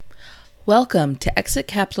Welcome to Exit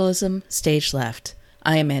Capitalism, Stage Left.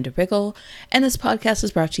 I am Amanda Riggle, and this podcast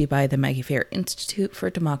is brought to you by the Maggie Fair Institute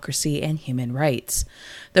for Democracy and Human Rights.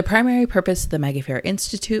 The primary purpose of the Maggie Fair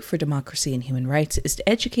Institute for Democracy and Human Rights is to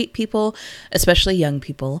educate people, especially young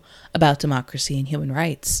people, about democracy and human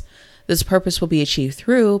rights. This purpose will be achieved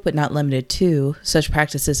through, but not limited to, such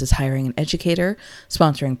practices as hiring an educator,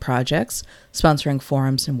 sponsoring projects, sponsoring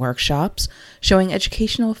forums and workshops, showing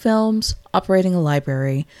educational films, operating a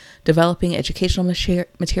library, developing educational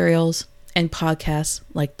materials, and podcasts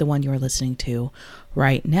like the one you're listening to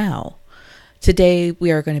right now. Today,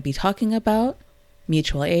 we are going to be talking about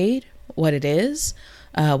mutual aid, what it is,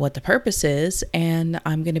 what the purpose is, and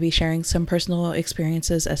I'm going to be sharing some personal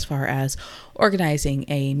experiences as far as organizing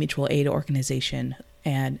a mutual aid organization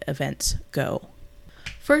and events go.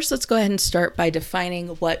 First, let's go ahead and start by defining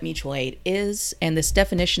what mutual aid is, and this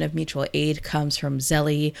definition of mutual aid comes from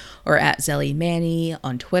Zelly or at Zelly Manny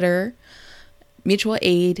on Twitter. Mutual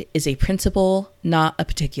aid is a principle, not a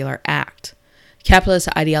particular act. Capitalist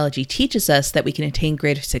ideology teaches us that we can attain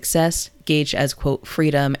greater success, gauged as, quote,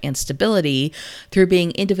 freedom and stability, through being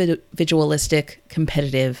individualistic,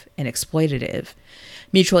 competitive, and exploitative.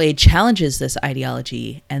 Mutual aid challenges this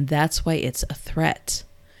ideology, and that's why it's a threat.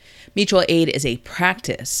 Mutual aid is a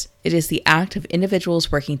practice. It is the act of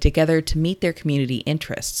individuals working together to meet their community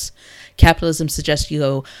interests. Capitalism suggests you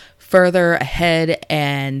go further ahead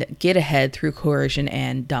and get ahead through coercion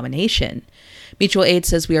and domination. Mutual aid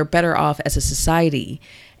says we are better off as a society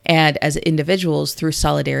and as individuals through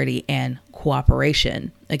solidarity and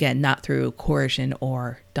cooperation. Again, not through coercion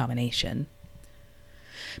or domination.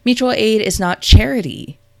 Mutual aid is not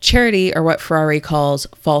charity. Charity, or what Ferrari calls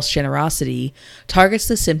false generosity, targets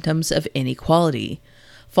the symptoms of inequality.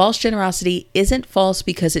 False generosity isn't false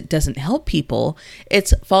because it doesn't help people.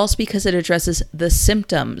 It's false because it addresses the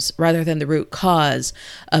symptoms rather than the root cause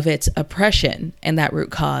of its oppression, and that root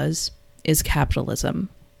cause is capitalism.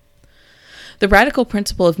 The radical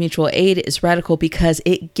principle of mutual aid is radical because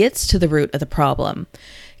it gets to the root of the problem.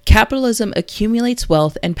 Capitalism accumulates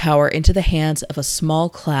wealth and power into the hands of a small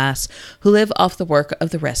class who live off the work of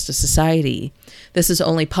the rest of society. This is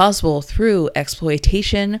only possible through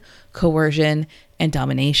exploitation, coercion, and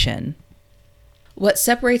domination. What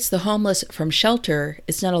separates the homeless from shelter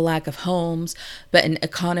is not a lack of homes, but an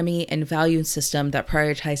economy and value system that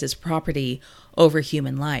prioritizes property over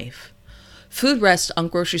human life. Food rests on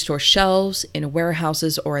grocery store shelves, in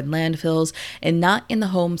warehouses, or in landfills, and not in the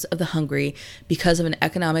homes of the hungry because of an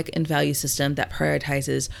economic and value system that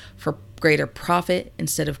prioritizes for greater profit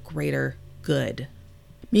instead of greater good.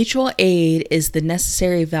 Mutual aid is the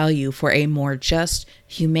necessary value for a more just,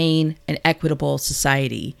 humane, and equitable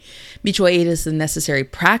society. Mutual aid is the necessary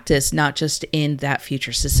practice not just in that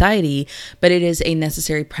future society, but it is a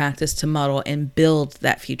necessary practice to model and build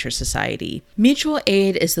that future society. Mutual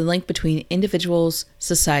aid is the link between individuals,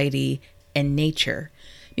 society, and nature.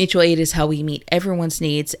 Mutual aid is how we meet everyone's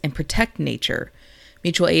needs and protect nature.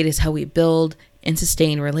 Mutual aid is how we build and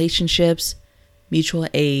sustain relationships. Mutual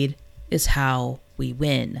aid is how we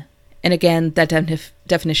win. And again, that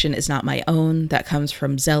definition is not my own. That comes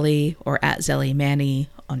from Zelly or at Zelly Manny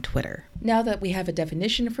on Twitter. Now that we have a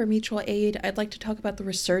definition for mutual aid, I'd like to talk about the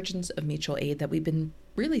resurgence of mutual aid that we've been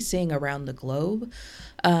really seeing around the globe.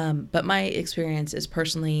 But my experience is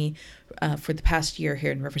personally for the past year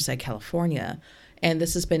here in Riverside, California. And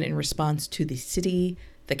this has been in response to the city,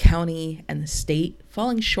 the county, and the state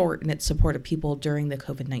falling short in its support of people during the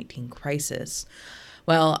COVID-19 crisis.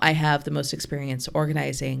 Well, I have the most experience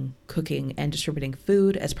organizing, cooking, and distributing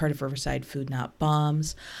food as part of Riverside Food Not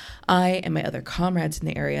Bombs. I and my other comrades in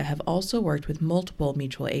the area have also worked with multiple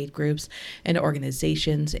mutual aid groups and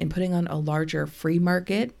organizations in putting on a larger free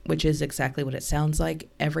market, which is exactly what it sounds like.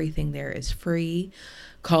 Everything there is free,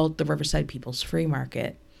 called the Riverside People's Free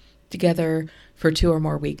Market. Together for 2 or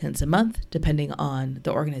more weekends a month, depending on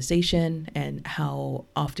the organization and how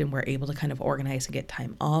often we're able to kind of organize and get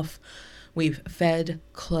time off. We've fed,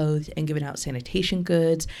 clothed, and given out sanitation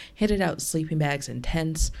goods, handed out sleeping bags and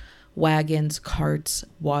tents, wagons, carts,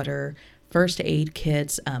 water, first aid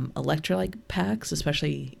kits, electrolyte packs,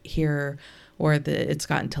 especially here where it's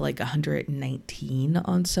gotten to like 119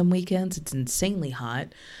 on some weekends. It's insanely hot.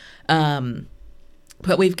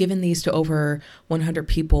 But we've given these to over 100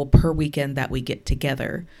 people per weekend that we get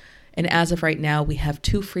together. And as of right now, we have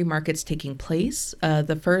 2 free markets taking place.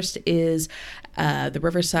 The first is the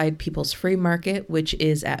Riverside People's Free Market, which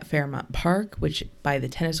is at Fairmount Park, which by the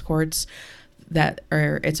tennis courts.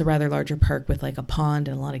 it's a rather larger park with like a pond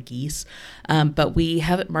and a lot of geese. But we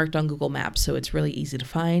have it marked on Google Maps, so it's really easy to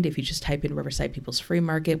find. If you just type in Riverside People's Free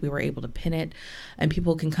Market, we were able to pin it, and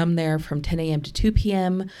people can come there from 10 a.m. to 2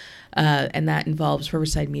 p.m. And that involves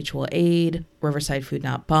Riverside Mutual Aid, Riverside Food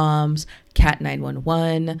Not Bombs, Cat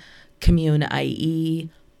 911, Commune IE,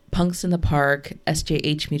 Punks in the Park,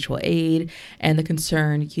 SJH Mutual Aid, and the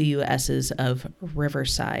Concern UUSs of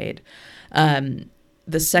Riverside.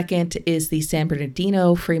 The second is the San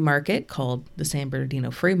Bernardino Free Market, called the San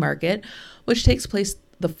Bernardino Free Market, which takes place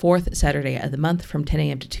the fourth Saturday of the month from 10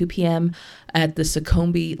 a.m. to 2 p.m. at the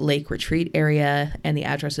Sucombee Lake Retreat area, and the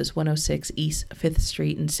address is 106 East 5th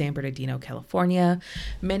Street in San Bernardino, California.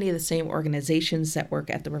 Many of the same organizations that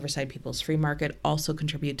work at the Riverside People's Free Market also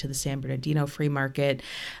contribute to the San Bernardino Free Market,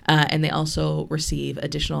 and they also receive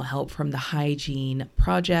additional help from the Hygiene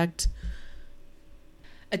Project.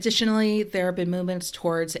 Additionally, there have been movements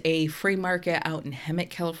towards a free market out in Hemet,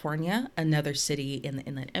 California, another city in the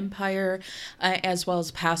Inland Empire, as well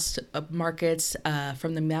as past markets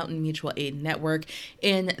from the Mountain Mutual Aid Network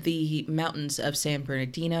in the mountains of San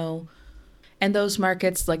Bernardino. And those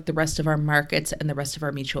markets, like the rest of our markets and the rest of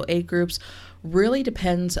our mutual aid groups, really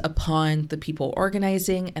depends upon the people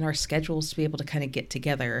organizing and our schedules to be able to kind of get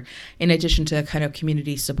together, in addition to kind of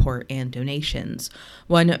community support and donations.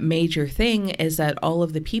 One major thing is that all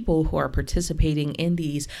of the people who are participating in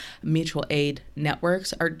these mutual aid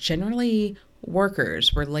networks are generally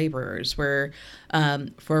workers, we're laborers, we're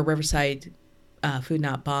for Riverside Food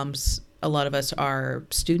Not Bombs, a lot of us are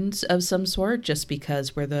students of some sort, just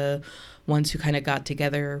because we're the ones who kind of got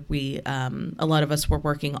together. A lot of us were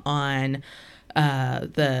working on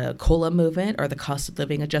the COLA movement, or the cost of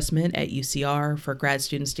living adjustment at UCR, for grad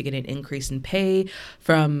students to get an increase in pay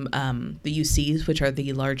from the UCs, which are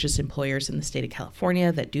the largest employers in the state of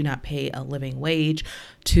California that do not pay a living wage,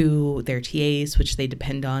 to their TAs, which they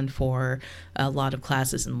depend on for a lot of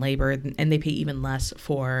classes in labor, and they pay even less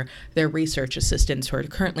for their research assistants who are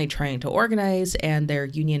currently trying to organize, and their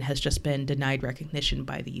union has just been denied recognition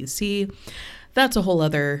by the UC. That's a whole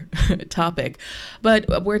other topic,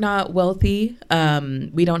 but we're not wealthy.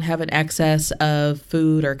 We don't have an excess of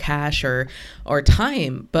food or cash or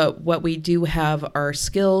time, but what we do have are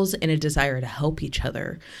skills and a desire to help each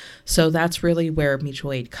other. So that's really where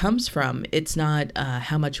mutual aid comes from. It's not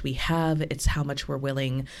how much we have, it's how much we're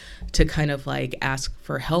willing to kind of like ask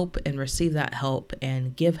for help and receive that help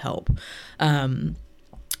and give help.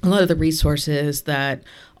 A lot of the resources that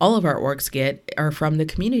all of our orgs get are from the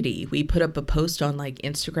community. We put up a post on like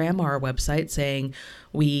Instagram or our website saying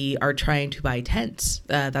we are trying to buy tents.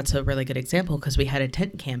 That's a really good example, because we had a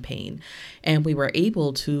tent campaign and we were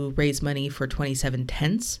able to raise money for 27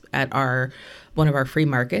 tents at one of our free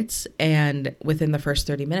markets. And within the first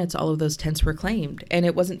 30 minutes, all of those tents were claimed. And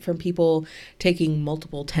it wasn't from people taking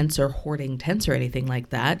multiple tents or hoarding tents or anything like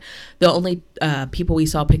that. The only people we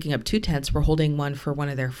saw picking up 2 tents were holding one for one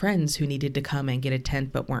of their friends who needed to come and get a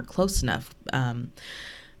tent but weren't close enough.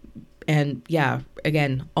 And yeah,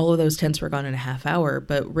 again, all of those tents were gone in a half hour,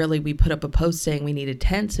 but really we put up a post saying we needed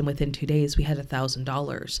tents, and within 2 days we had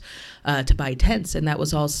 $1,000 to buy tents, and that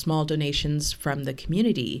was all small donations from the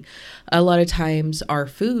community. A lot of times our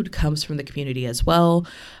food comes from the community as well.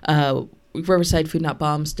 Riverside Food Not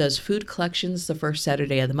Bombs does food collections the first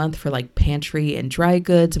Saturday of the month for like pantry and dry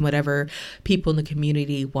goods and whatever people in the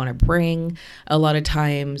community want to bring. A lot of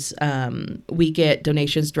times we get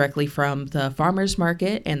donations directly from the farmers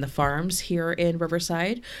market and the farms here in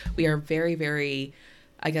Riverside. We are very, very,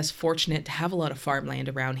 I guess, fortunate to have a lot of farmland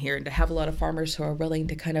around here and to have a lot of farmers who are willing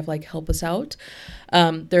to kind of like help us out.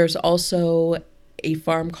 There's also a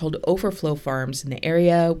farm called Overflow Farms in the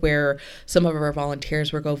area where some of our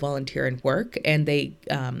volunteers will go volunteer and work, and they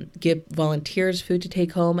give volunteers food to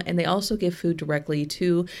take home, and they also give food directly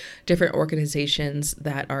to different organizations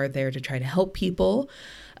that are there to try to help people.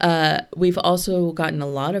 We've also gotten a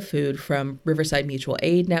lot of food from Riverside Mutual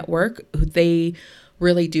Aid Network. They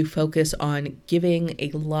really do focus on giving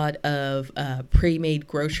a lot of pre-made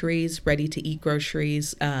groceries, ready-to-eat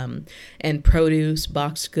groceries, and produce,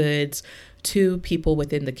 boxed goods to people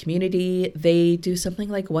within the community. They do something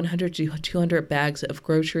like 100 to 200 bags of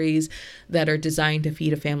groceries that are designed to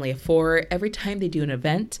feed a family of 4 every time they do an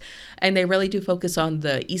event. And they really do focus on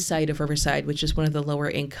the east side of Riverside, which is one of the lower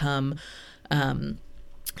income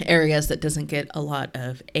areas that doesn't get a lot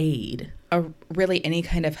of aid or really any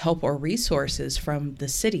kind of help or resources from the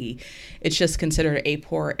city. It's just considered a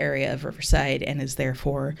poor area of Riverside and is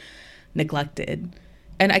therefore neglected.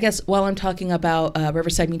 And I guess while I'm talking about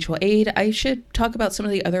Riverside Mutual Aid, I should talk about some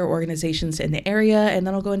of the other organizations in the area, and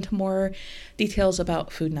then I'll go into more details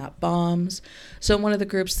about Food Not Bombs. So one of the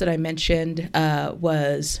groups that I mentioned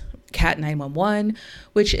was CAT 911,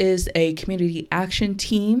 which is a community action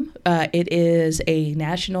team. It is a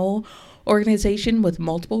national organization with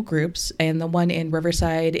multiple groups, and the one in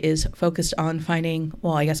Riverside is focused on finding,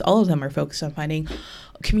 well, I guess all of them are focused on finding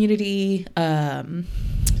community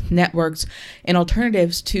networks and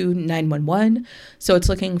alternatives to 911. So it's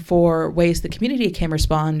looking for ways the community can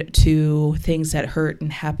respond to things that hurt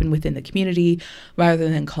and happen within the community rather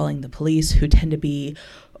than calling the police, who tend to be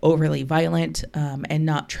overly violent and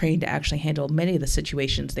not trained to actually handle many of the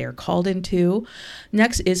situations they are called into.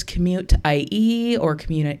 Next is Commute IE or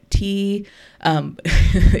Community.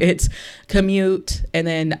 It's Commute and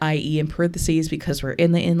then IE in parentheses because we're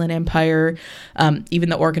in the Inland Empire. Even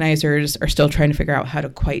the organizers are still trying to figure out how to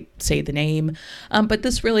quite say the name. But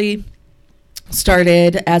this really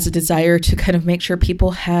started as a desire to kind of make sure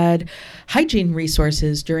people had hygiene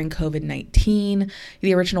resources during COVID-19.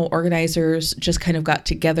 The original organizers just kind of got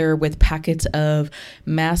together with packets of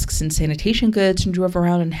masks and sanitation goods and drove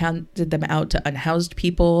around and handed them out to unhoused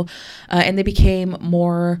people. And they became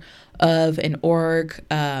more of an org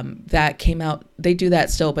that came out. They do that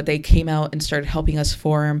still, but they came out and started helping us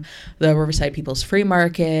form the Riverside People's Free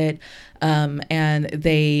Market. And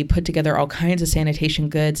they put together all kinds of sanitation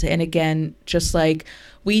goods. And again, just like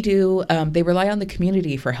we do, they rely on the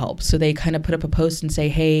community for help. So they kind of put up a post and say,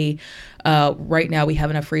 hey, right now we have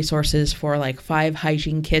enough resources for like 5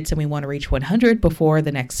 hygiene kits and we want to reach 100 before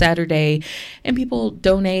the next Saturday. And people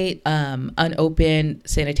donate unopened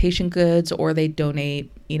sanitation goods, or they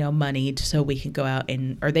donate money so we can go out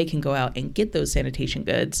or they can go out and get those sanitation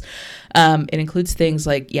goods. It includes things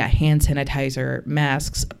like, hand sanitizer,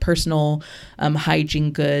 masks, personal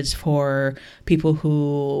hygiene goods for people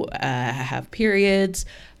who have periods,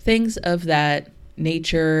 things of that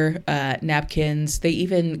nature, napkins. They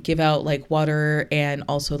even give out like water and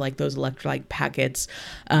also like those electrolyte packets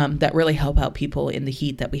that really help out people in the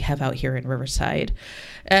heat that we have out here in Riverside.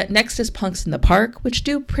 Next is Punks in the Park, which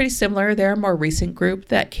do pretty similar. They're a more recent group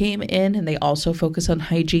that came in, and they also focus on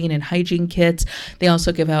hygiene and hygiene kits. They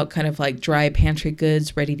also give out kind of like dry pantry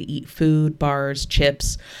goods, ready to eat food, bars,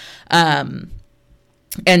 chips.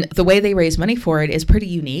 And the way they raise money for it is pretty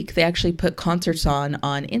unique. They actually put concerts on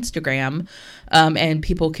Instagram, and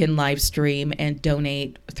people can live stream and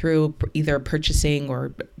donate through either purchasing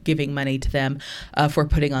or giving money to them for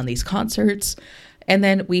putting on these concerts. And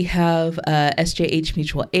then we have SJH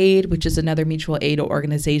Mutual Aid, which is another mutual aid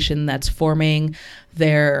organization that's forming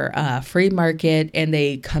their free market, and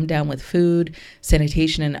they come down with food,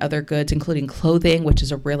 sanitation, and other goods, including clothing, which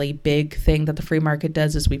is a really big thing that the free market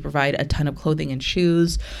does, is we provide a ton of clothing and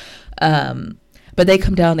shoes. But they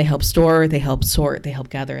come down, they help store, they help sort, they help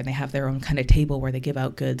gather, and they have their own kind of table where they give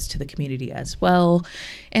out goods to the community as well.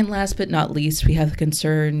 And last but not least, we have the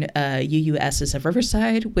Concern UUSs of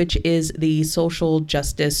Riverside, which is the social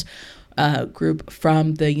justice group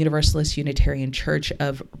from the Universalist Unitarian Church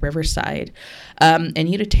of Riverside. And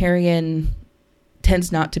Unitarian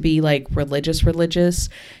tends not to be like religious.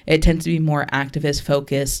 It tends to be more activist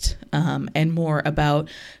focused and more about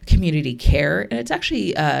community care. And it's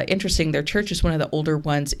actually interesting. Their church is one of the older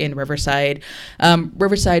ones in Riverside.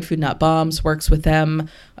 Riverside Food Not Bombs works with them.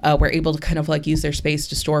 We're able to kind of like use their space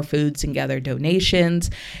to store foods and gather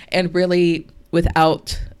donations. And really,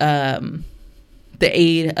 without the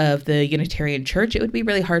aid of the Unitarian Church, it would be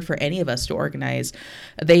really hard for any of us to organize.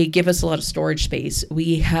 They give us a lot of storage space.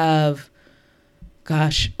 We have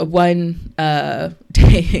one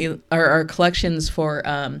day, our collections for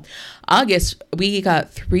August, we got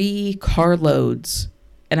 3 carloads,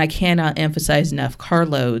 and I cannot emphasize enough,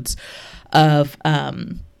 carloads of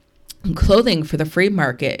clothing for the free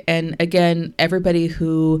market. And again, everybody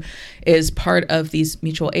who is part of these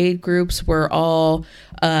mutual aid groups, we're all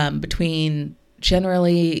between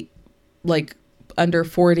generally like under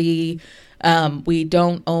 40. We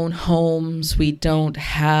don't own homes. We don't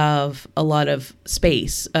have a lot of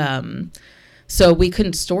space. So we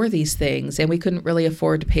couldn't store these things, and we couldn't really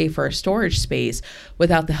afford to pay for a storage space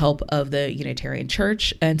without the help of the Unitarian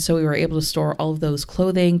Church. And so we were able to store all of those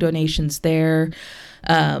clothing donations there.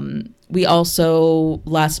 We also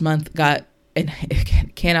last month got, and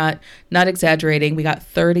not exaggerating, we got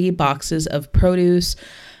 30 boxes of produce,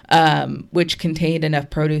 which contained enough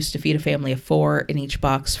produce to feed a family of 4 in each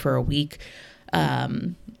box for a week.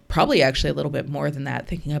 Probably actually a little bit more than that,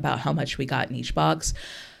 thinking about how much we got in each box.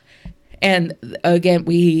 And again,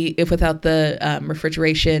 if without the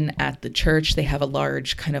refrigeration at the church, they have a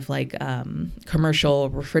large kind of like commercial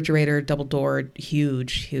refrigerator, double doored,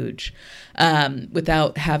 huge.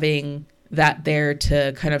 Without having that there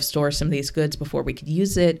to kind of store some of these goods before we could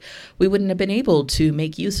use it, we wouldn't have been able to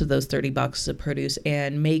make use of those 30 boxes of produce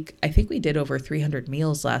and I think we did over 300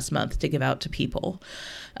 meals last month to give out to people.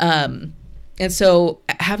 And so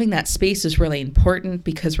having that space is really important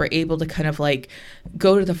because we're able to kind of like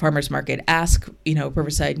go to the farmer's market, ask,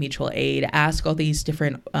 Riverside Mutual Aid, ask all these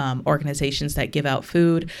different organizations that give out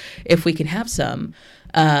food if we can have some.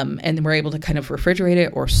 And then we're able to kind of refrigerate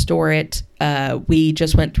it or store it. We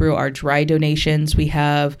just went through our dry donations. We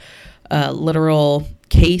have a literal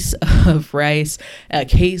case of rice, a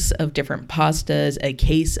case of different pastas, a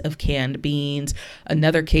case of canned beans,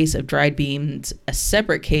 another case of dried beans, a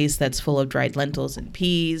separate case that's full of dried lentils and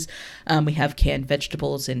peas. We have canned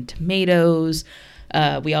vegetables and tomatoes.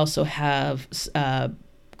 We also have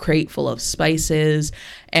crate full of spices,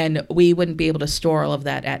 and we wouldn't be able to store all of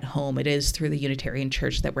that at home. It is through the Unitarian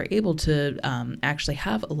Church that we're able to actually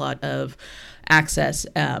have a lot of access,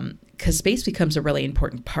 because space becomes a really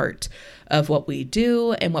important part of what we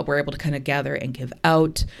do and what we're able to kind of gather and give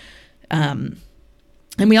out. And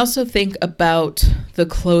we also think about the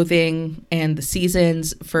clothing and the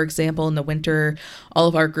seasons. For example, in the winter, all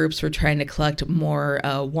of our groups were trying to collect more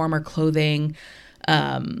warmer clothing.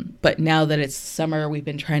 But now that it's summer, we've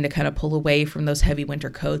been trying to kind of pull away from those heavy winter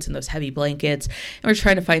coats and those heavy blankets. And we're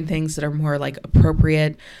trying to find things that are more like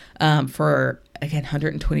appropriate for, again,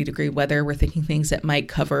 120 degree weather. We're thinking things that might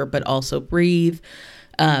cover but also breathe.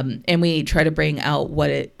 And we try to bring out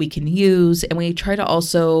what we can use. And we try to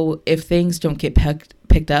also, if things don't get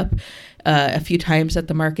picked up, a few times at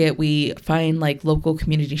the market, we find like local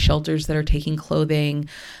community shelters that are taking clothing,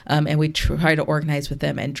 and we try to organize with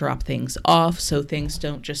them and drop things off so things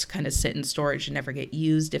don't just kind of sit in storage and never get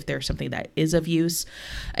used if there's something that is of use.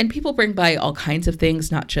 And people bring by all kinds of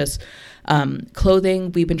things, not just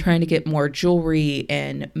clothing. We've been trying to get more jewelry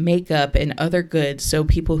and makeup and other goods, so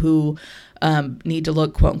people who need to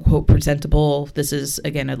look quote unquote presentable. This is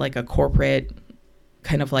again like a corporate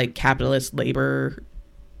kind of like capitalist labor,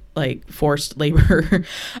 like forced labor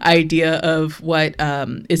idea of what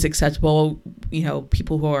is acceptable.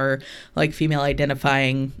 People who are like female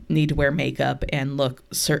identifying need to wear makeup and look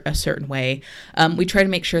a certain way. We try to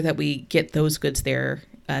make sure that we get those goods there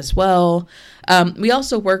as well. We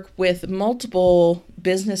also work with multiple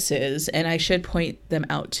businesses, and I should point them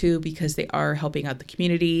out too because they are helping out the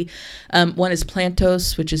community. One is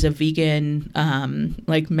Plantos, which is a vegan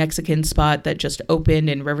like Mexican spot that just opened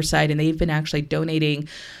in Riverside, and they've been actually donating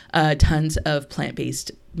tons of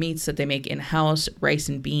plant-based meats that they make in-house, rice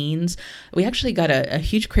and beans. We actually got a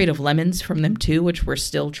huge crate of lemons from them too, which we're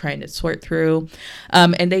still trying to sort through.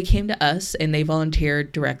 And they came to us and they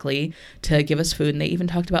volunteered directly to give us food, and they even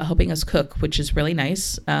talked about helping us cook, which is really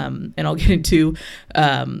nice. And I'll get into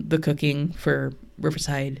the cooking for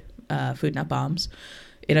Riverside Food Not Bombs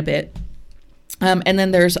in a bit. And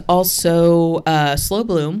then there's also Slow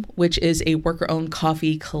Bloom, which is a worker-owned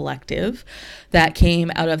coffee collective that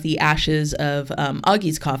came out of the ashes of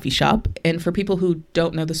Augie's Coffee Shop. And for people who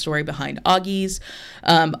don't know the story behind Augie's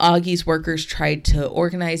workers tried to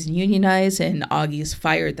organize and unionize, and Augie's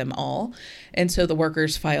fired them all. And so the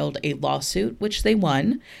workers filed a lawsuit, which they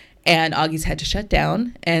won. And Augie's had to shut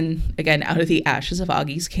down. And again, out of the ashes of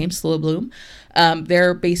Augie's came Slow Bloom.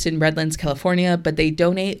 They're based in Redlands, California, but they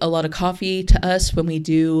donate a lot of coffee to us when we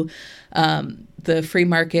do the free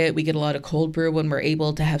market. We get a lot of cold brew when we're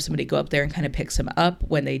able to have somebody go up there and kind of pick some up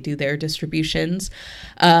when they do their distributions.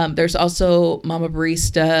 There's also Mama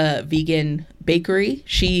Barista Vegan Bakery.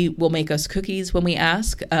 She will make us cookies when we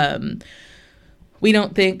ask. We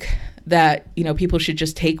don't think that, people should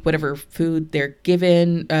just take whatever food they're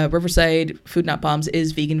given. Riverside Food Not Bombs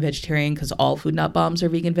is vegan vegetarian because all Food Not Bombs are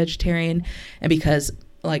vegan vegetarian. And because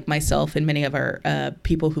like myself and many of our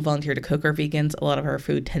people who volunteer to cook are vegans, a lot of our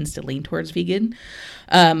food tends to lean towards vegan.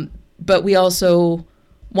 But we also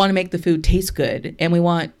want to make the food taste good, and we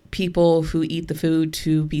want people who eat the food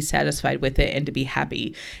to be satisfied with it and to be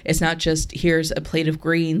happy. It's not just here's a plate of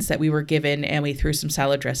greens that we were given and we threw some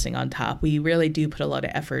salad dressing on top. We really do put a lot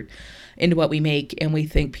of effort into what we make, and we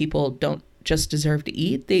think people don't just deserve to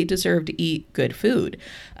eat, they deserve to eat good food.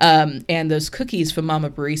 And those cookies from Mama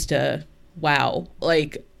Barista, wow,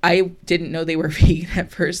 like I didn't know they were vegan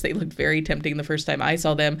at first. They looked very tempting the first time I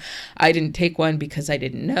saw them. I didn't take one because I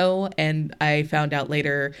didn't know. And I found out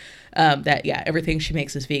later that, everything she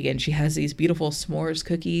makes is vegan. She has these beautiful s'mores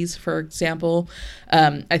cookies, for example.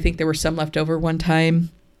 I think there were some left over one time.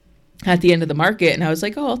 at the end of the market, and I was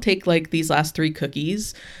like, oh, I'll take like these last 3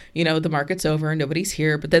 cookies. The market's over, nobody's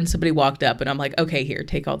here. But then somebody walked up and I'm like, okay, here,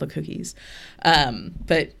 take all the cookies.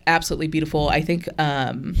 But absolutely beautiful. I think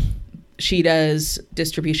she does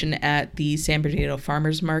distribution at the San Bernardino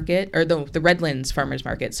Farmers Market, or the Redlands Farmers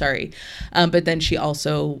Market, sorry. But then she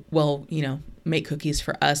also will, make cookies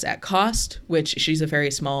for us at cost, which she's a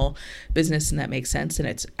very small business, and that makes sense. And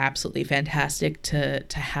it's absolutely fantastic to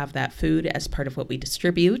have that food as part of what we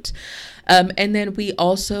distribute. And then we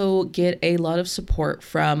also get a lot of support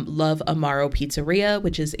from Love Amaro Pizzeria,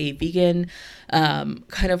 which is a vegan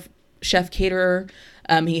kind of chef caterer.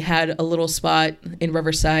 He had a little spot in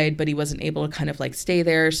Riverside, but he wasn't able to kind of like stay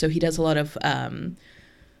there. So he does a lot of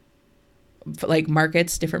like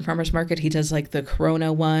markets, different farmers market. He does like the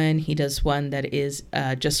Corona one. He does one that is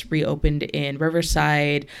just reopened in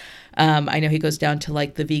Riverside. I know he goes down to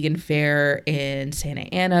like the vegan fair in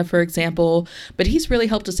Santa Ana, for example, but he's really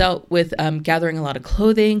helped us out with gathering a lot of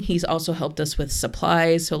clothing. He's also helped us with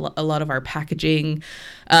supplies. So a lot of our packaging,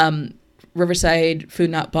 Riverside Food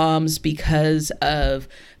Not Bombs, because of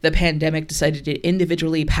the pandemic, decided to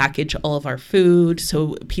individually package all of our food.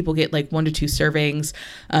 So people get like 1 to 2 servings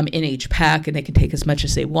in each pack, and they can take as much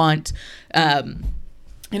as they want. And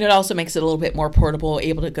it also makes it a little bit more portable,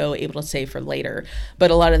 able to save for later. But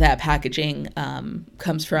a lot of that packaging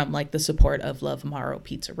comes from like the support of Love Amaro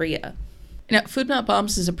Pizzeria. Now, Food Not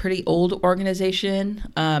Bombs is a pretty old organization,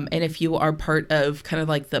 and if you are part of kind of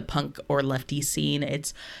like the punk or lefty scene,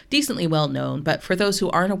 it's decently well known. But for those who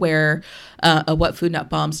aren't aware of what Food Not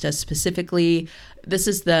Bombs does specifically, this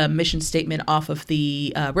is the mission statement off of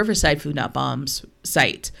the Riverside Food Not Bombs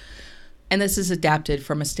site. And this is adapted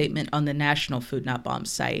from a statement on the National Food Not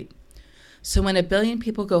Bombs site. So when 1 billion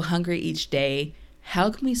people go hungry each day, how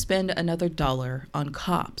can we spend another $1 on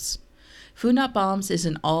cops? Food Not Bombs is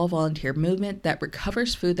an all-volunteer movement that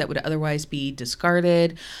recovers food that would otherwise be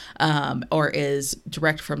discarded or is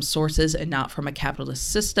direct from sources and not from a capitalist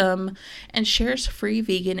system, and shares free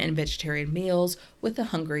vegan and vegetarian meals with the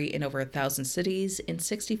hungry in over 1,000 cities in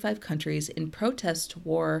 65 countries in protest to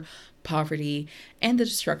war, poverty, and the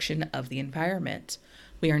destruction of the environment.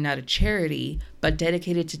 We are not a charity, but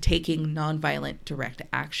dedicated to taking nonviolent direct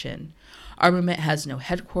action. Our movement has no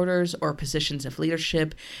headquarters or positions of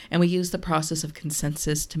leadership, and we use the process of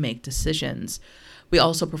consensus to make decisions. We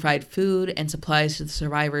also provide food and supplies to the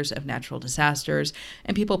survivors of natural disasters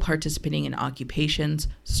and people participating in occupations,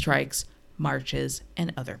 strikes, marches,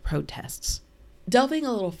 and other protests. Delving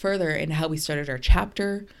a little further into how we started our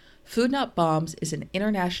chapter, Food Not Bombs is an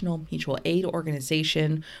international mutual aid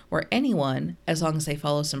organization where anyone, as long as they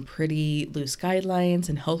follow some pretty loose guidelines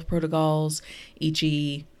and health protocols,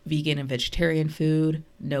 e.g., vegan and vegetarian food,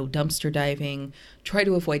 no dumpster diving, try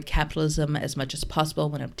to avoid capitalism as much as possible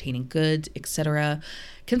when obtaining goods, etc.,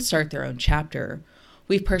 can start their own chapter.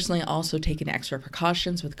 We've personally also taken extra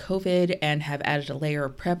precautions with COVID and have added a layer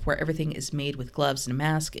of prep where everything is made with gloves and a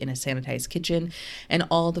mask in a sanitized kitchen, and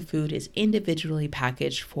all the food is individually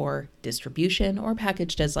packaged for distribution or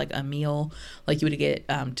packaged as like a meal like you would get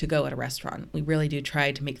to go at a restaurant. We really do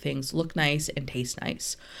try to make things look nice and taste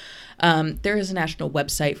nice. There is a national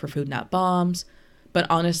website for Food Not Bombs, but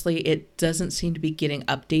honestly, it doesn't seem to be getting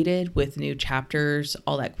updated with new chapters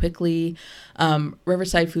all that quickly.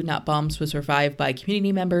 Riverside Food Not Bombs was revived by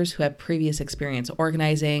community members who have previous experience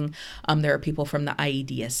organizing. There are people from the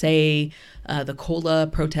IEDSA, the COLA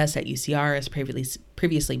protests at UCR, as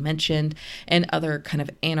previously mentioned, and other kind of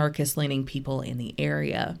anarchist-leaning people in the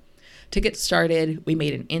area. To get started, we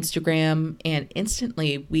made an Instagram, and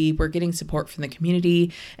instantly we were getting support from the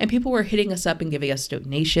community, and people were hitting us up and giving us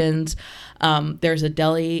donations. There's a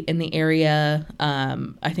deli in the area.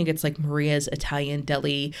 I think it's like Maria's Italian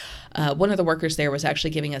Deli. One of the workers there was actually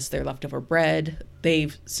giving us their leftover bread.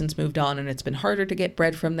 They've since moved on, and it's been harder to get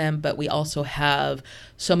bread from them, but we also have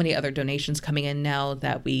so many other donations coming in now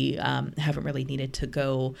that we haven't really needed to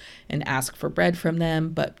go and ask for bread from them,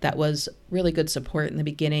 but that was really good support in the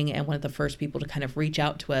beginning, and one of the first people to kind of reach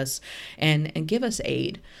out to us and give us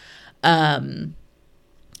aid.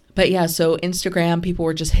 But yeah, so Instagram, people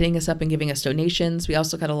were just hitting us up and giving us donations. We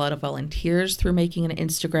also got a lot of volunteers through making an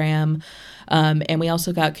Instagram. And we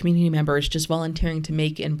also got community members just volunteering to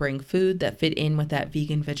make and bring food that fit in with that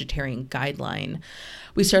vegan vegetarian guideline.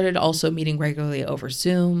 We started also meeting regularly over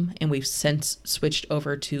Zoom, and we've since switched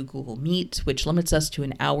over to Google Meet, which limits us to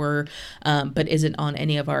an hour, but isn't on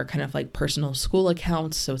any of our kind of like personal school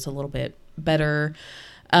accounts. So it's a little bit better.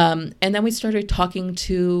 And then we started talking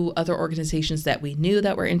to other organizations that we knew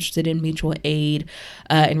that were interested in mutual aid,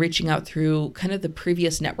 and reaching out through kind of the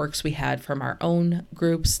previous networks we had from our own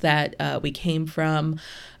groups that we came from.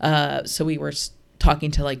 So we were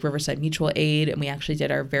talking to like Riverside Mutual Aid, and we actually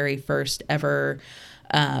did our very first ever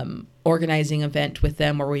organizing event with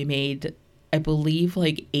them where we made, I believe,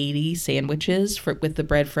 like 80 sandwiches with the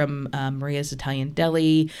bread from Maria's Italian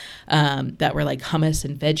Deli that were like hummus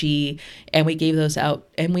and veggie. And we gave those out.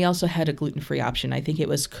 And we also had a gluten-free option. I think it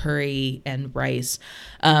was curry and rice.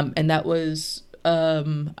 And that was,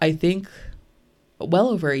 I think, well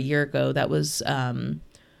over a year ago. That was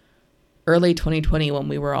early 2020 when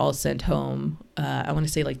we were all sent home. I want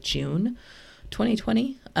to say like June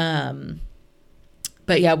 2020.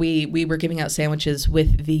 But yeah, we were giving out sandwiches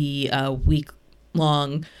with the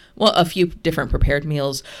week-long, well, a few different prepared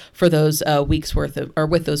meals for those weeks worth of, or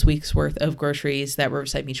with those weeks worth of groceries that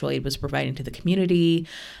Riverside Mutual Aid was providing to the community.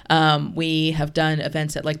 We have done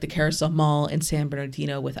events at like the Carousel Mall in San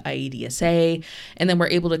Bernardino with IEDSA, and then we're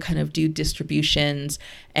able to kind of do distributions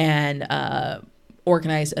and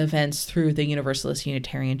organize events through the Universalist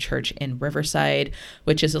Unitarian Church in Riverside,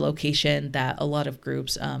 which is a location that a lot of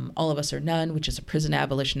groups, All of Us or None, which is a prison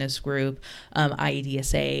abolitionist group,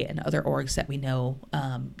 IEDSA, and other orgs that we know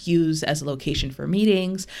use as a location for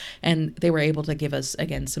meetings. And they were able to give us,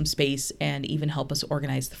 again, some space and even help us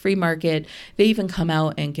organize the free market. They even come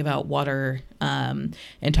out and give out water and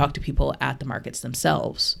talk to people at the markets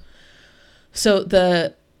themselves. So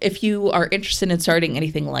if you are interested in starting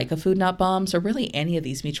anything like a Food Not Bombs or really any of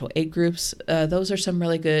these mutual aid groups, those are some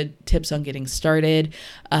really good tips on getting started.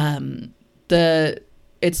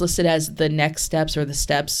 It's listed as the next steps or the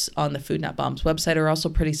steps on the Food Not Bombs website are also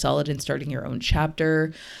pretty solid in starting your own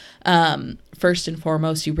chapter. First and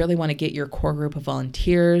foremost, you really want to get your core group of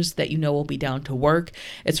volunteers that you know will be down to work.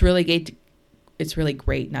 It's really great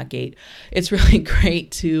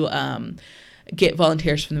to get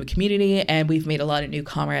volunteers from the community, and we've made a lot of new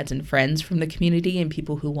comrades and friends from the community and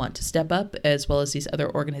people who want to step up, as well as these other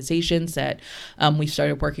organizations that we've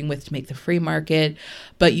started working with to make the free market.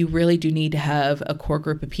 But you really do need to have a core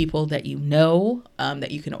group of people that you know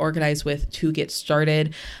that you can organize with to get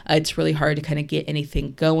started. It's really hard to kind of get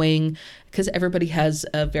anything going because everybody has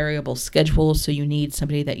a variable schedule. So you need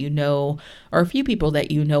somebody that you know, or a few people that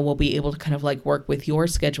you know will be able to kind of like work with your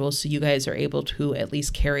schedule, so you guys are able to at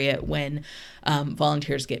least carry it when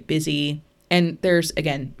volunteers get busy. And there's,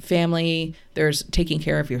 again, family, there's taking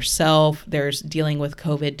care of yourself, there's dealing with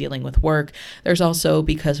COVID, dealing with work. There's also,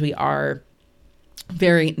 because we are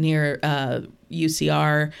very near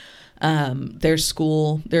UCR, there's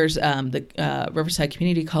school, there's the Riverside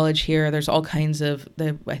Community College here. There's all kinds of,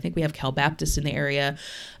 I think we have Cal Baptist in the area.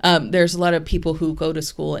 There's a lot of people who go to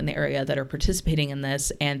school in the area that are participating in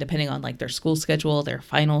this, and depending on like their school schedule, their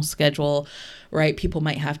final schedule, right, people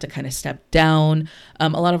might have to kind of step down. A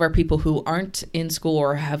lot of our people who aren't in school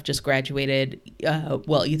or have just graduated,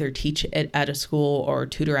 either teach at a school or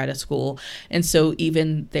tutor at a school. And so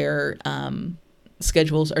even their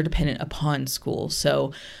schedules are dependent upon school.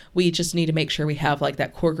 So we just need to make sure we have like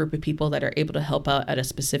that core group of people that are able to help out at a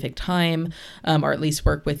specific time, or at least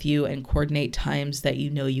work with you and coordinate times that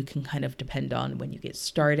you know you can kind of depend on when you get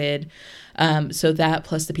started. So that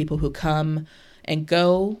plus the people who come and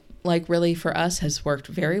go, like really for us, has worked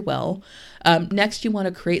very well. Next, you want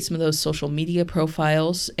to create some of those social media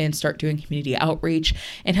profiles and start doing community outreach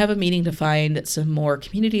and have a meeting to find some more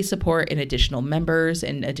community support and additional members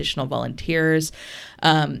and additional volunteers.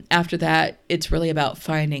 After that, it's really about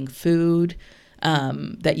finding food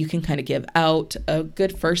that you can kind of give out. A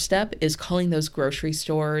good first step is calling those grocery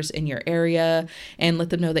stores in your area and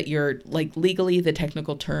let them know that you're like legally, the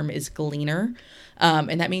technical term is gleaner.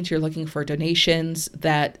 And that means you're looking for donations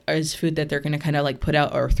that is food that they're going to kind of like put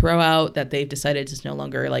out or throw out that they've decided is no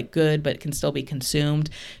longer like good, but can still be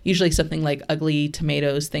consumed. Usually something like ugly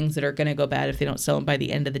tomatoes, things that are going to go bad if they don't sell them by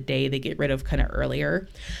the end of the day, they get rid of kind of earlier.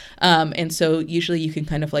 And so usually you can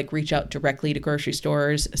kind of like reach out directly to grocery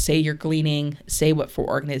stores, say you're gleaning, say what for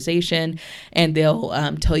organization, and they'll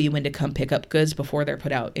tell you when to come pick up goods before they're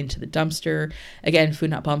put out into the dumpster. Again,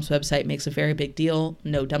 Food Not Bombs website makes a very big deal.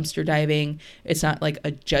 No dumpster diving. It's not like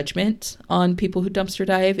a judgment on people who dumpster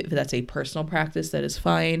dive. If that's a personal practice, that is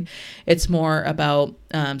fine. It's more about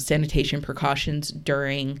sanitation precautions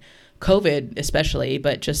during COVID especially,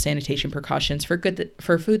 but just sanitation precautions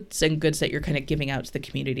for foods and goods that you're kind of giving out to the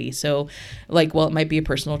community. So like, well, it might be a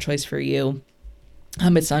personal choice for you.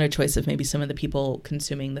 It's not a choice of maybe some of the people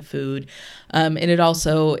consuming the food. And it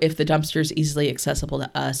also, if the dumpster is easily accessible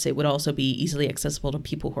to us, it would also be easily accessible to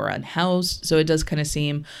people who are unhoused. So it does kind of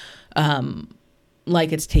seem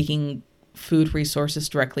like it's taking food resources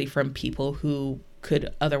directly from people who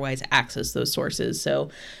could otherwise access those sources.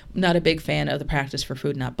 So not a big fan of the practice for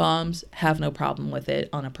Food Not Bombs, have no problem with it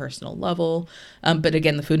on a personal level. But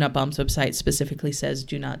again, the Food Not Bombs website specifically says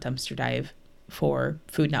do not dumpster dive for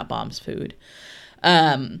Food Not Bombs food.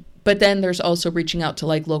 But then there's also reaching out to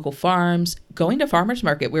like local farms, going to farmers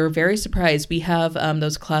market. We were very surprised. We have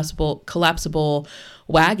those collapsible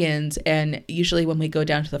wagons. And usually when we go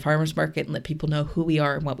down to the farmers market and let people know who we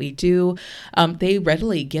are and what we do, they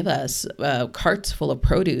readily give us carts full of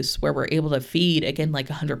produce where we're able to feed, again, like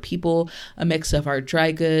 100 people, a mix of our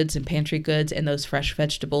dry goods and pantry goods and those fresh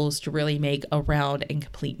vegetables to really make a round and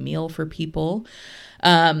complete meal for people.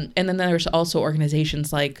 And then there's also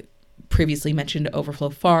organizations like previously mentioned Overflow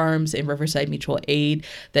Farms and Riverside Mutual Aid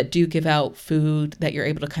that do give out food that you're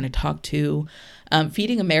able to kind of talk to.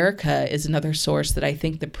 Feeding America is another source that I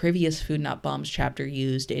think the previous Food Not Bombs chapter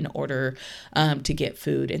used in order to get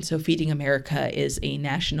food. And so Feeding America is a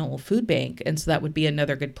national food bank. And so that would be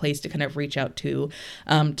another good place to kind of reach out to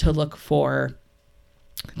look for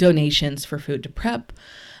donations for food to prep.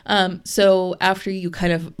 So after you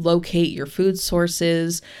kind of locate your food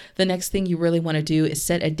sources, the next thing you really want to do is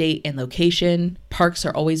set a date and location. Parks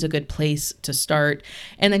are always a good place to start.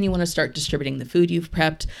 And then you want to start distributing the food you've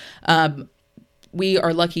prepped. We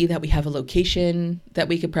are lucky that we have a location that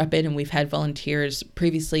we could prep in, and we've had volunteers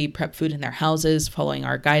previously prep food in their houses following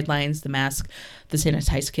our guidelines, the mask, the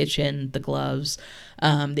sanitized kitchen, the gloves,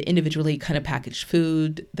 the individually kind of packaged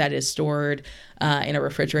food that is stored in a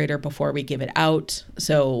refrigerator before we give it out.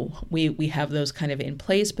 So we have those kind of in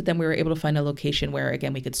place, but then we were able to find a location where,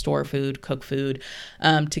 again, we could store food, cook food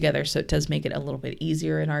together. So it does make it a little bit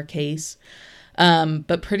easier in our case.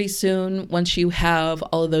 But pretty soon, once you have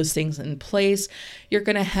all of those things in place, you're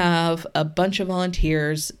going to have a bunch of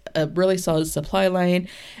volunteers, a really solid supply line,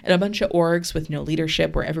 and a bunch of orgs with no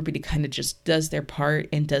leadership where everybody kind of just does their part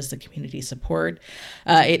and does the community support.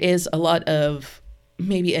 It is a lot of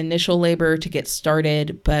maybe initial labor to get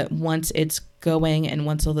started, but once it's going and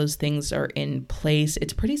once all those things are in place,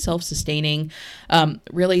 it's pretty self-sustaining.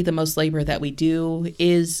 Really, the most labor that we do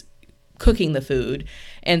is cooking the food.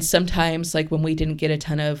 And sometimes, like when we didn't get a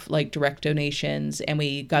ton of like direct donations and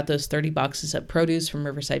we got those 30 boxes of produce from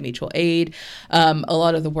Riverside Mutual Aid, a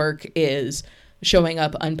lot of the work is showing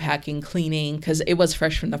up, unpacking, cleaning, because it was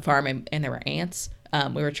fresh from the farm and there were ants.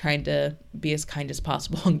 We were trying to be as kind as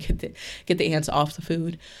possible and get the ants off the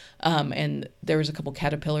food. And there was a couple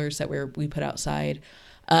caterpillars that we put outside.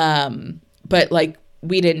 But like,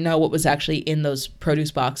 we didn't know what was actually in those produce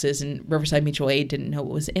boxes, and Riverside Mutual Aid didn't know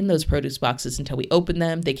what was in those produce boxes until we opened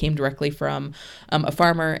them. They came directly from a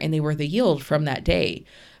farmer, and they were the yield from that day.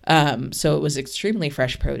 So it was extremely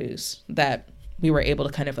fresh produce that we were able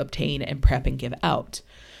to kind of obtain and prep and give out.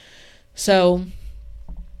 So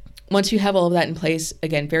once you have all of that in place,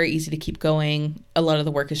 again, very easy to keep going. A lot of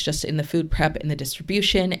the work is just in the food prep and the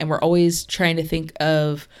distribution, and we're always trying to think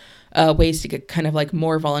of ways to get kind of like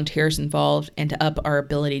more volunteers involved and to up our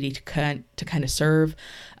ability to kind of serve,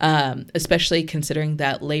 especially considering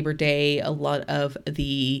that Labor Day, a lot of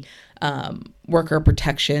the worker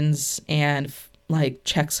protections and like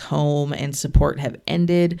checks home and support have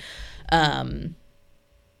ended. A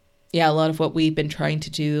lot of what we've been trying to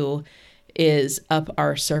do is up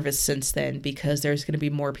our service since then, because there's going to be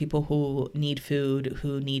more people who need food,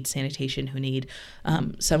 who need sanitation, who need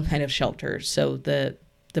some kind of shelter. So the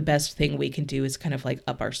best thing we can do is kind of like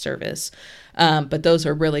up our service. But those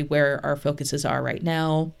are really where our focuses are right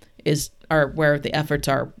now, where the efforts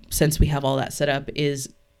are, since we have all that set up,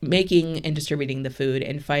 is making and distributing the food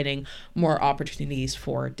and finding more opportunities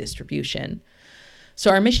for distribution. So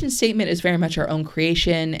our mission statement is very much our own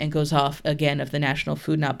creation and goes off, again, of the National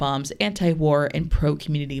Food Not Bombs anti-war and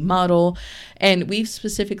pro-community model. And we've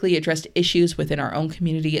specifically addressed issues within our own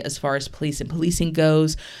community as far as police and policing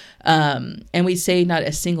goes. And we say not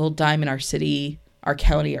a single dime in our city, our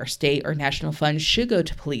county, our state, or national fund should go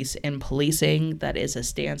to police and policing. That is a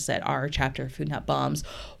stance that our chapter of Food Not Bombs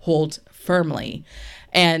holds firmly.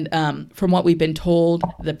 And from what we've been told,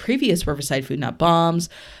 the previous Riverside Food Not Bombs,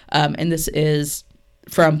 and this is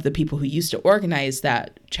from the people who used to organize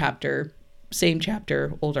that chapter, same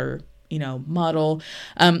chapter, older, model.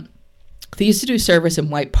 They used to do service in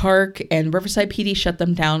White Park, and Riverside PD shut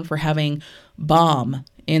them down for having bomb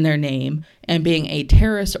in their name and being a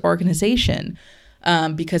terrorist organization,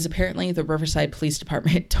 because apparently the Riverside Police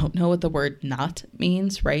Department don't know what the word not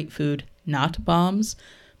means, right? Food, not bombs,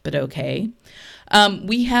 but okay.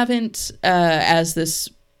 We haven't, as this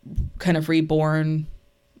kind of reborn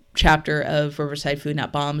chapter of Riverside Food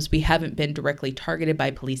Not Bombs, we haven't been directly targeted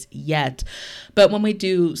by police yet. But when we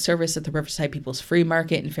do service at the Riverside People's Free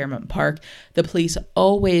Market in Fairmount Park, the police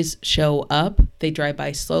always show up. They drive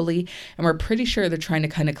by slowly, and we're pretty sure they're trying to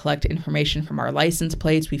kind of collect information from our license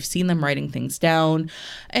plates. We've seen them writing things down.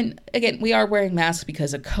 And again, we are wearing masks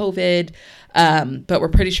because of COVID, but we're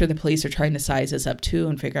pretty sure the police are trying to size us up too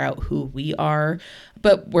and figure out who we are.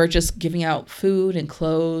 But we're just giving out food and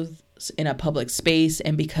clothes in a public space,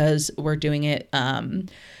 and because we're doing it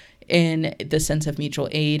in the sense of mutual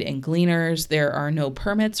aid and gleaners, there are no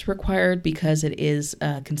permits required because it is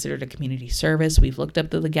considered a community service. We've looked up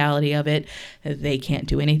the legality of it. They can't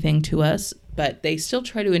do anything to us, but they still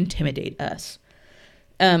try to intimidate us.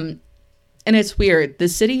 And it's weird. The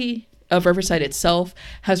city of Riverside itself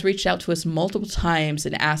has reached out to us multiple times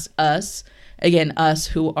and asked us, again, us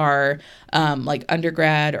who are like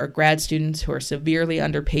undergrad or grad students who are severely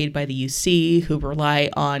underpaid by the UC, who rely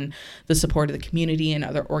on the support of the community and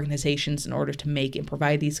other organizations in order to make and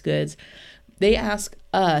provide these goods. They ask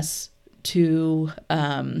us to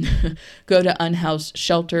go to unhoused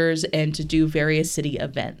shelters and to do various city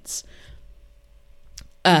events.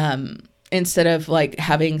 Instead of like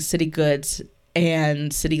having city goods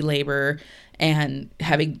and city labor and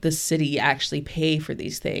having the city actually pay for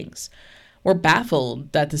these things. We're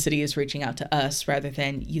baffled that the city is reaching out to us rather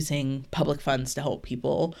than using public funds to help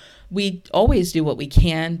people. We always do what we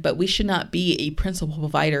can, but we should not be a principal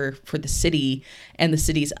provider for the city and the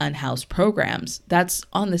city's unhoused programs. That's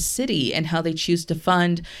on the city and how they choose to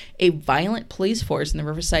fund a violent police force, and the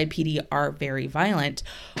Riverside PD are very violent,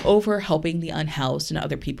 over helping the unhoused and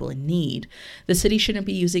other people in need. The city shouldn't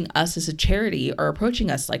be using us as a charity or approaching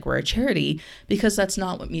us like we're a charity, because that's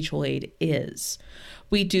not what mutual aid is.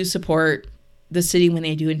 We do support the city when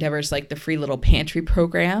they do endeavors like the Free Little Pantry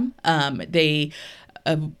program. They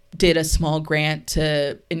did a small grant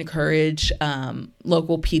to encourage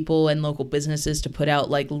local people and local businesses to put out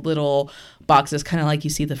like little boxes, kind of like you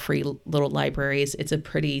see the free little libraries. It's a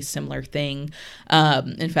pretty similar thing.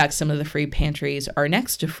 In fact, some of the free pantries are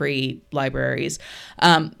next to free libraries.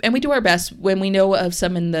 And we do our best when we know of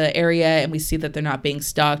some in the area and we see that they're not being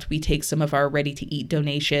stocked. We take some of our ready-to-eat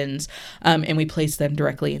donations and we place them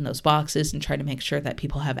directly in those boxes and try to make sure that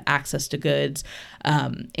people have access to goods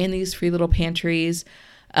in these free little pantries.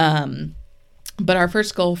 But our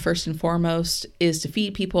first goal, first and foremost, is to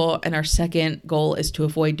feed people. And our second goal is to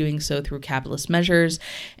avoid doing so through capitalist measures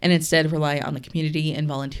and instead rely on the community and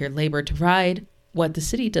volunteer labor to provide what the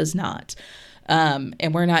city does not.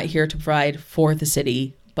 And we're not here to provide for the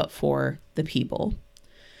city, but for the people.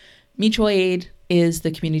 Mutual aid is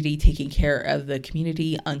the community taking care of the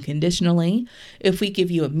community unconditionally. If we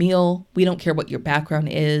give you a meal, we don't care what your background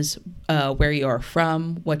is, where you are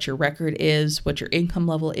from, what your record is, what your income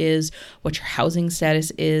level is, what your housing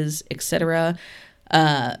status is, etc.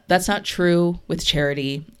 That's not true with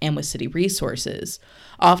charity and with city resources.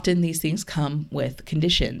 Often these things come with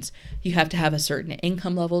conditions. You have to have a certain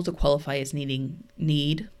income level to qualify as needing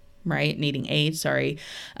aid.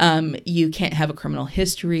 You can't have a criminal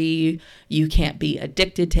history. You can't be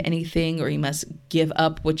addicted to anything, or you must give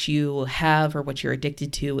up what you have or what you're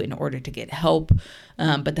addicted to in order to get help.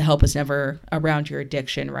 But the help is never around your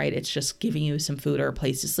addiction, right? It's just giving you some food or a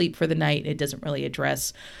place to sleep for the night. It doesn't really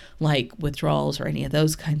address like withdrawals or any of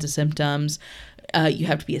those kinds of symptoms. You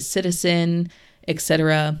have to be a citizen,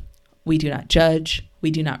 etc. We do not judge.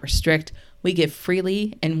 We do not restrict. We give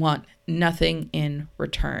freely and want nothing in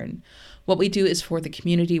return. What we do is for the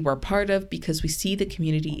community we're part of because we see the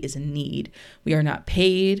community is in need. We are not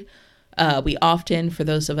paid. We often, for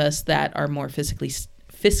those of us that are more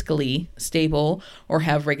fiscally stable or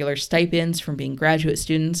have regular stipends from being graduate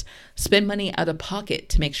students, spend money out of pocket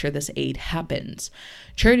to make sure this aid happens.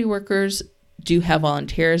 Charity workers do have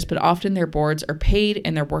volunteers, but often their boards are paid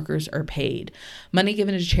and their workers are paid. Money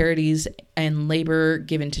given to charities and labor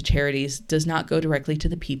given to charities does not go directly to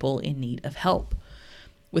the people in need of help.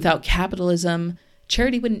 Without capitalism,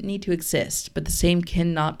 charity wouldn't need to exist, but the same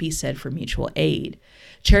cannot be said for mutual aid.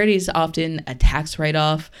 Charity is often a tax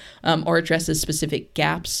write-off or addresses specific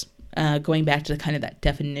gaps, going back to kind of that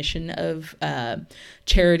definition of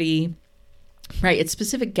charity. Right, it's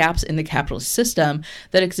specific gaps in the capitalist system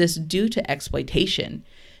that exist due to exploitation.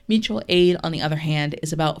 Mutual aid, on the other hand,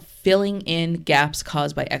 is about filling in gaps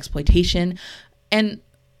caused by exploitation and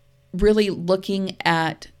really looking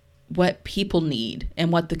at what people need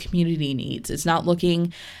and what the community needs. It's not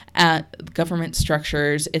looking at government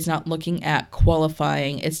structures. It's not looking at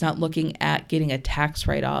qualifying. It's not looking at getting a tax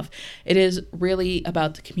write-off. It is really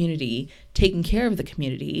about the community, taking care of the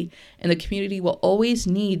community, and the community will always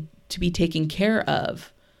need to be taken care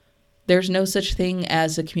of There's no such thing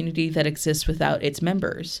as a community that exists without its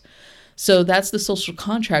members. So that's the social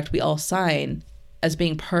contract we all sign as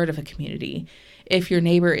being part of a community. If your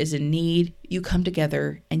neighbor is in need, you come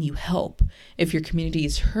together and you help. If your community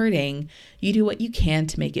is hurting, you do what you can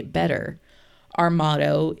to make it better. Our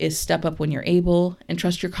motto is step up when you're able and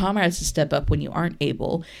trust your comrades to step up when you aren't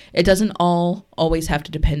able. It doesn't always have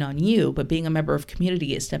to depend on you, but being a member of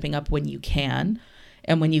community is stepping up when you can.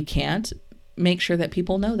 And when you can't, make sure that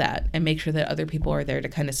people know that and make sure that other people are there to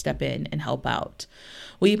kind of step in and help out.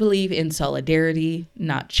 We believe in solidarity,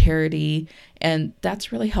 not charity, and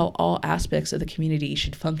that's really how all aspects of the community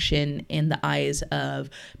should function in the eyes of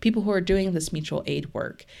people who are doing this mutual aid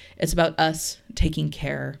work. It's about us taking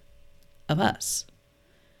care of us.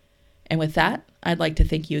 And with that, I'd like to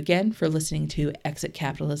thank you again for listening to Exit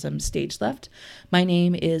Capitalism Stage Left. My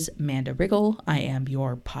name is Amanda Riggle. I am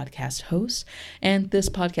your podcast host, and this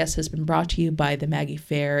podcast has been brought to you by the Maggie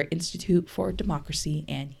Fair Institute for Democracy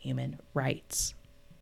and Human Rights.